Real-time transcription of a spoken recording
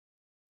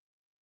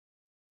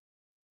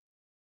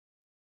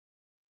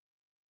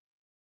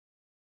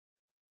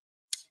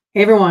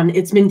Hey everyone,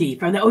 it's Mindy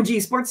from the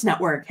OG Sports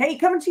Network. Hey,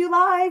 coming to you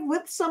live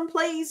with some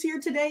plays here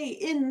today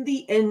in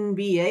the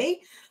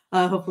NBA.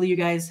 Hopefully you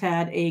guys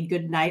had a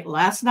good night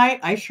last night.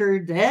 I sure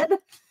did.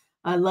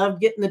 I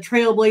loved getting the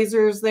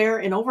Trailblazers there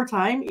in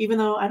overtime, even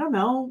though I don't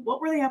know,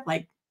 what were they up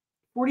like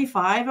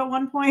 45 at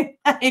one point?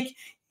 Like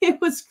it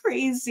was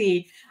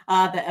crazy.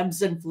 The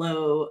ebbs and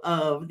flow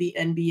of the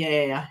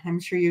NBA.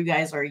 I'm sure you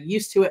guys are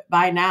used to it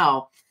by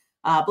now.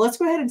 But let's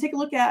go ahead and take a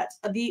look at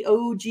the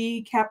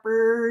OG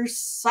Capper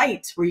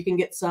site where you can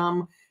get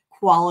some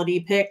quality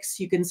picks.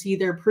 You can see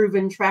their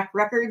proven track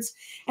records.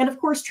 And of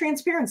course,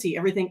 transparency.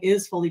 Everything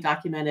is fully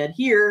documented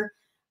here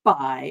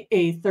by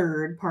a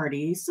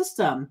third-party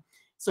system.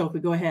 So if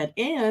we go ahead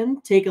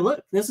and take a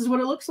look, this is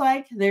what it looks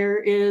like. There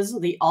is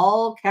the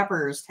All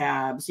Cappers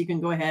tab. So you can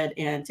go ahead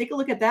and take a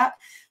look at that.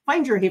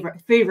 Find your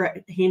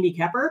favorite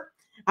handicapper.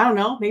 I don't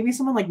know, maybe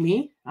someone like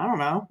me. I don't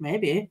know,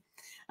 maybe.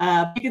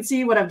 You can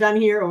see what I've done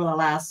here over the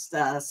last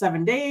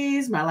 7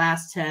 days, my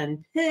last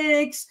 10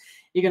 picks.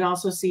 You can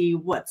also see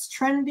what's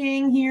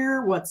trending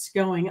here, what's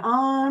going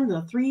on,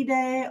 the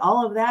 3-day,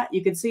 all of that.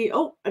 You can see,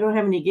 oh, I don't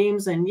have any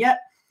games in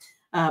yet,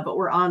 but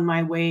we're on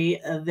my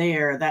way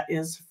there. That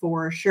is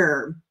for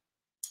sure.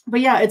 But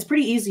yeah, it's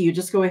pretty easy. You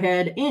just go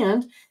ahead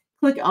and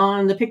click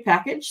on the pick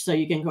package. So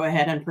you can go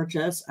ahead and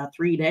purchase a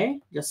 3-day.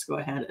 Just go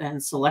ahead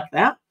and select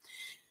that.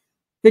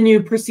 Then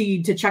you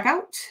proceed to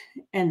checkout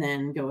and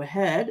then go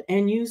ahead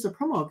and use the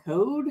promo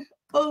code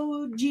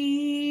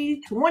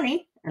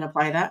OG20 and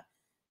apply that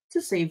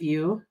to save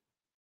you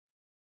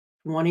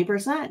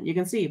 20%. You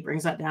can see it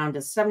brings that down to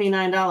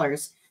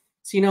 $79.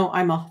 So, you know,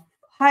 I'm a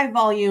high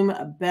volume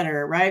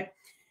bettor, right?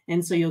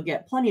 And so you'll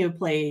get plenty of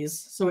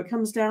plays. So it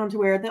comes down to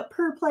where the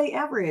per play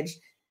average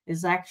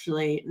is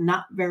actually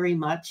not very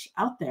much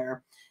out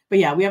there. But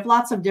yeah, we have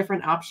lots of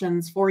different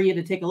options for you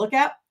to take a look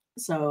at.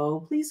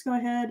 So please go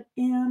ahead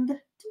and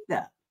do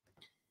that.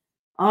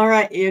 All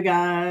right, you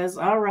guys.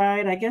 All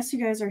right. I guess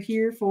you guys are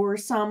here for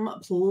some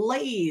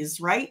plays,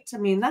 right? I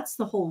mean, that's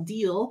the whole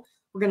deal.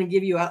 We're going to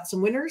give you out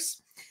some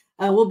winners.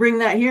 We'll bring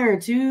that here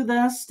to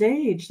the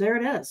stage. There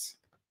it is.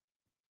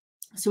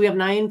 So we have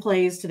 9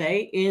 plays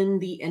today in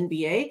the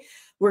NBA.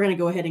 We're going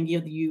to go ahead and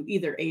give you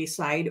either a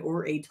side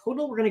or a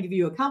total. We're going to give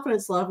you a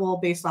confidence level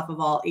based off of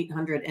all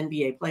 800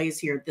 NBA plays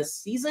here this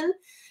season.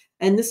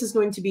 And this is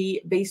going to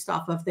be based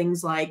off of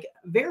things like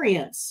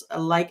variance,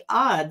 like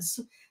odds.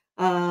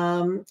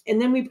 And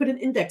then we put an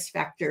index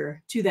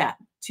factor to that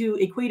to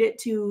equate it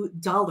to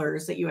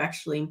dollars that you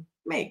actually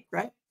make,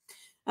 right?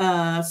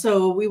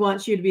 So we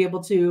want you to be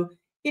able to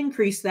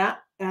increase that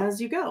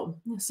as you go.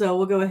 So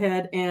we'll go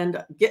ahead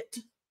and get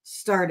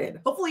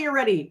started. Hopefully you're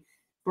ready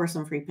for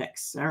some free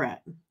picks. All right,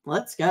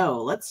 let's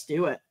go. Let's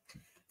do it.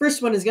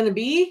 First one is going to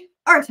be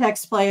our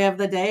text play of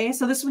the day.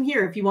 So this one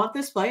here, if you want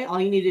this play, all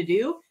you need to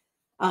do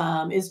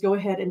is go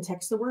ahead and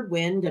text the word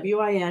win,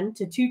 W-I-N,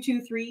 to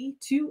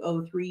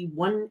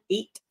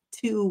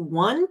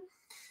 223-203-1821.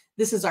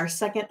 This is our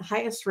second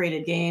highest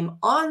rated game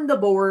on the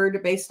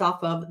board based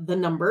off of the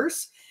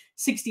numbers.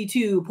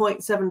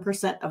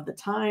 62.7% of the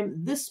time,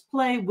 this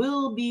play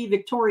will be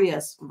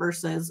victorious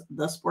versus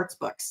the sports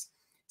books.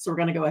 So we're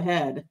going to go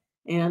ahead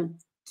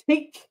and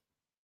take,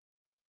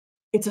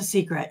 it's a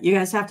secret. You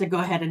guys have to go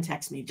ahead and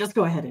text me. Just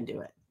go ahead and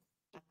do it.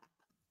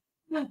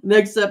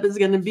 Next up is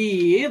going to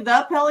be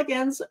the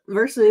Pelicans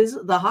versus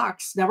the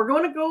Hawks. Now we're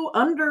going to go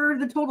under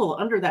the total,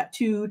 under that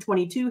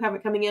 222, have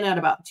it coming in at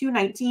about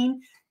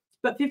 219,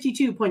 but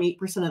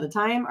 52.8% of the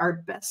time,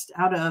 our best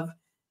out of,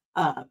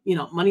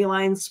 money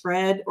line,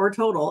 spread, or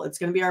total. It's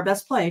going to be our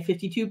best play,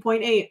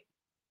 52.8.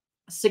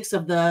 6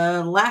 of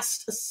the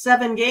last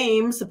 7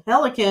 games, the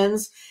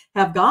Pelicans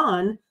have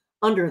gone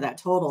under that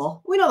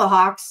total. We know the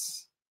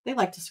Hawks, they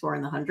like to score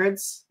in the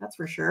hundreds. That's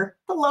for sure.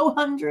 The low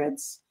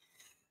hundreds.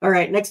 All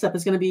right, next up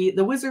is going to be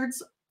the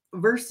Wizards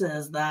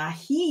versus the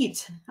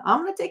Heat.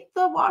 I'm going to take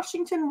the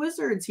Washington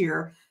Wizards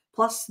here,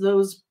 plus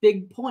those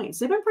big points.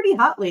 They've been pretty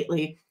hot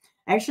lately.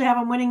 I actually have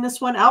them winning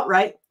this one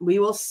outright. We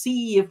will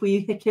see if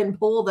we can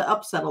pull the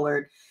upset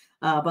alert.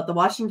 But the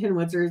Washington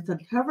Wizards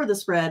have covered the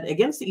spread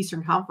against the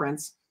Eastern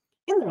Conference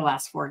in their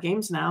last 4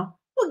 games now.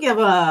 We'll give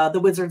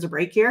the Wizards a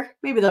break here.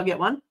 Maybe they'll get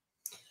one.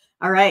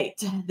 All right,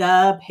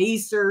 the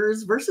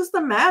Pacers versus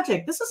the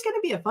Magic. This is going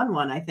to be a fun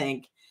one, I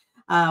think.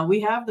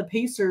 We have the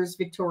Pacers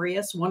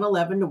victorious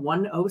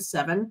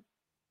 111-107,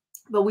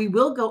 but we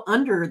will go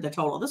under the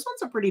total. This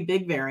one's a pretty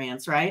big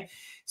variance, right?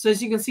 So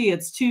as you can see,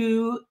 it's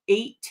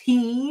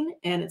 218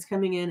 and it's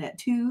coming in at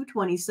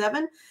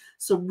 227.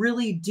 So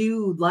really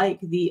do like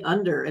the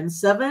under. And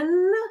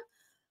 7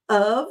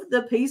 of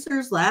the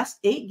Pacers' last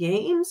 8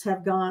 games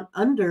have gone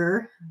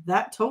under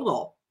that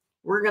total.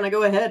 We're going to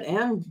go ahead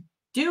and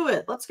do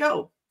it. Let's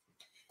go.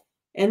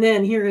 And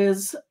then here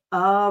is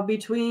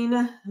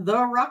between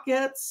the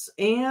Rockets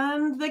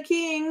and the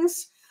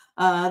Kings.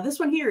 This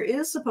one here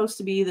is supposed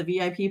to be the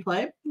VIP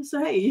play.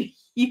 So, hey,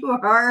 you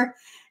are,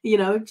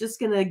 just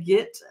going to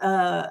get,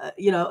 a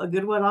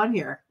good one on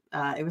here.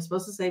 It was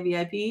supposed to say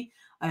VIP.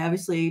 I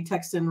obviously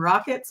texted in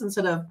Rockets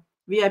instead of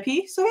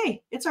VIP. So,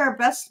 hey, it's our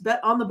best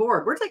bet on the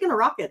board. We're taking the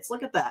Rockets.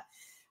 Look at that.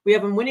 We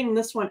have them winning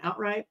this one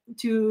outright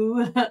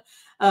to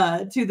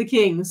the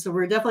Kings. So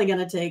we're definitely going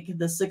to take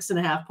the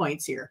 6.5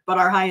 points here, but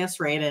our highest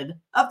rated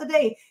of the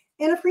day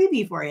and a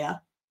freebie for you.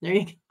 There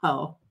you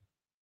go.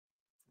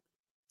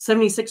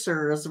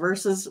 76ers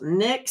versus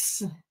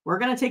Knicks. We're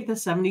going to take the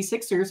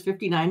 76ers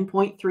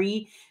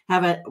 59.3,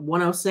 have it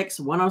 106.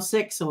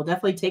 So we'll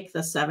definitely take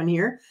the 7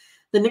 here.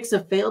 The Knicks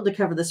have failed to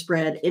cover the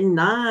spread in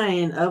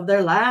 9 of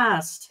their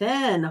last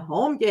 10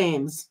 home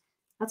games.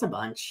 That's a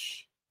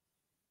bunch.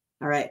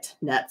 All right,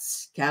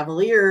 Nets,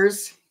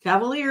 Cavaliers.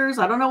 Cavaliers,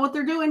 I don't know what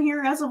they're doing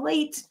here as of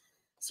late.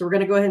 So we're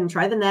going to go ahead and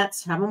try the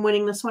Nets, have them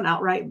winning this one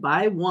outright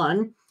by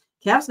 1.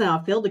 Cavs now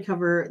failed to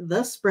cover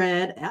the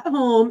spread at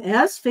home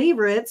as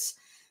favorites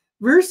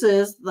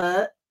versus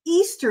the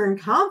Eastern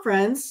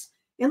Conference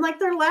in like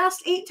their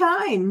last 8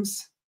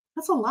 times.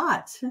 That's a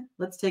lot.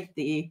 Let's take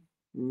the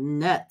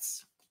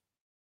Nets.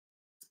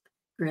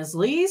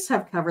 Grizzlies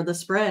have covered the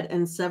spread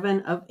in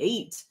 7 of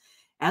 8.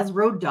 As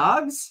road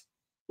dogs,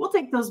 we'll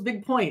take those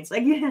big points.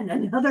 Again,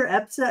 another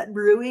upset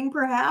brewing,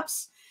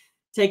 perhaps.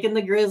 Taking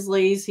the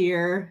Grizzlies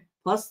here,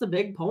 plus the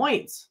big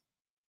points.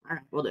 All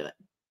right, we'll do it.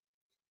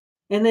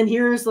 And then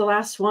here's the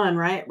last one,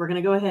 right? We're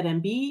going to go ahead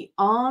and be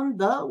on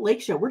the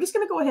Lake Show. We're just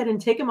going to go ahead and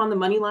take them on the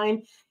money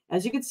line.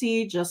 As you can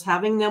see, just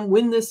having them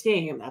win this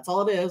game. That's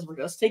all it is. We're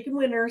just taking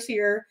winners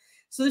here.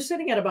 So they're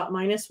sitting at about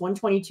minus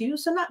 122,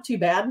 so not too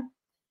bad.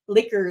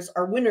 Lakers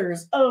are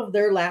winners of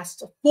their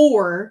last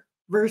 4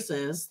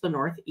 versus the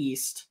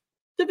Northeast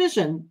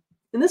Division.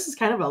 And this is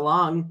kind of a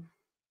long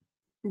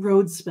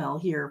road spell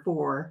here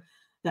for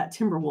that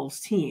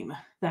Timberwolves team.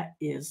 That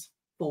is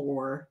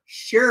for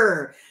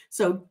sure.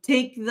 So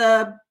take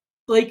the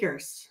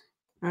Lakers.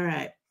 All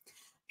right.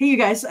 Hey, you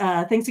guys,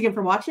 thanks again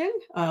for watching.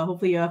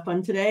 Hopefully you have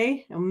fun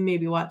today and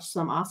maybe watch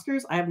some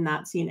Oscars. I have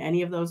not seen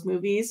any of those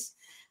movies.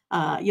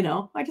 You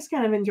know, I just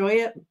kind of enjoy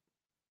it.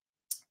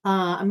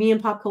 Me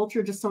and pop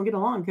culture just don't get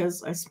along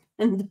because I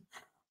spend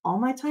all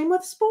my time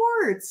with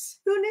sports.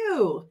 Who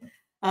knew?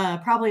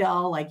 Probably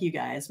all like you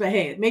guys. But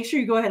hey, make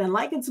sure you go ahead and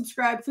like and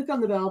subscribe. Click on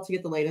the bell to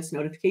get the latest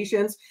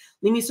notifications.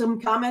 Leave me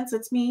some comments.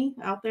 It's me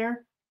out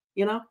there,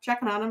 you know,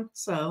 checking on them.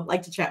 So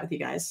like to chat with you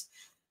guys.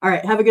 All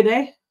right. Have a good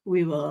day.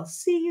 We will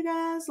see you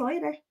guys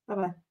later.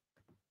 Bye-bye.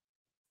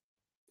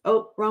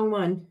 Oh, wrong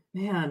one.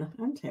 Man,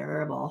 I'm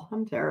terrible.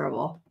 I'm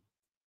terrible.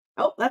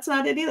 Oh, that's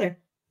not it either.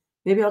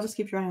 Maybe I'll just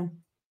keep trying.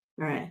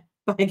 All right.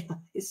 Bye,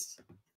 guys.